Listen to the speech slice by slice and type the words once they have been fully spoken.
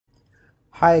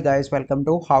Hi guys, welcome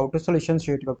to How to Solutions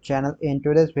YouTube channel. In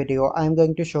today's video, I am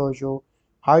going to show you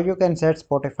how you can set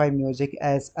Spotify music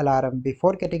as alarm.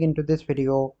 Before getting into this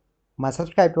video, must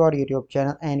subscribe to our YouTube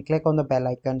channel and click on the bell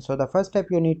icon. So the first step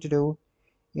you need to do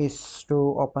is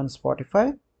to open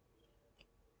Spotify.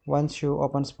 Once you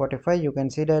open Spotify, you can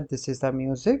see that this is the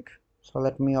music. So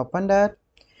let me open that,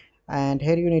 and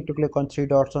here you need to click on three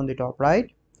dots on the top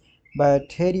right.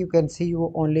 But here you can see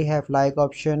you only have like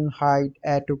option, hide,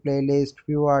 add to playlist,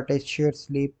 view artist, share,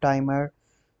 sleep timer.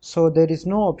 So there is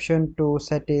no option to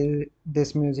set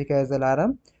this music as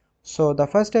alarm. So the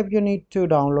first step, you need to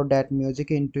download that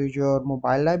music into your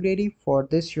mobile library. For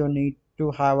this you need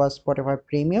to have a Spotify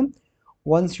premium.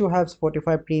 Once you have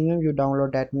Spotify premium, you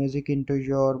download that music into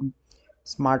your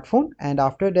smartphone, and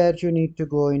after that you need to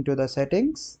go into the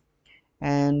settings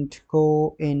and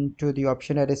go into the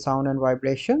option that is sound and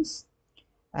vibrations,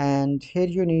 and here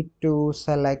you need to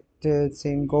select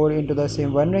go into the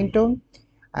same one ringtone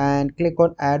and click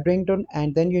on add ringtone,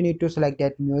 and then you need to select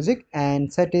that music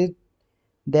and set it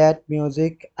that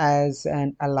music as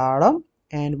an alarm.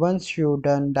 And once you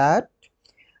done that,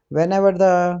 whenever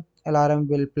the alarm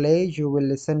will play, you will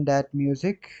listen that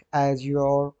music as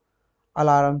your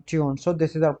alarm tune. So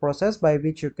this is our process by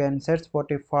which you can set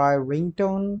Spotify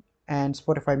ringtone and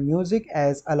Spotify music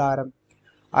as alarm.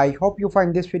 I hope you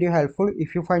find this video helpful.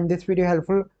 If you find this video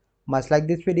helpful, must like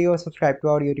this video, subscribe to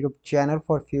our YouTube channel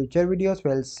for future videos.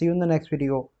 We'll see you in the next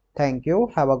video. Thank you.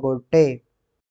 Have a good day.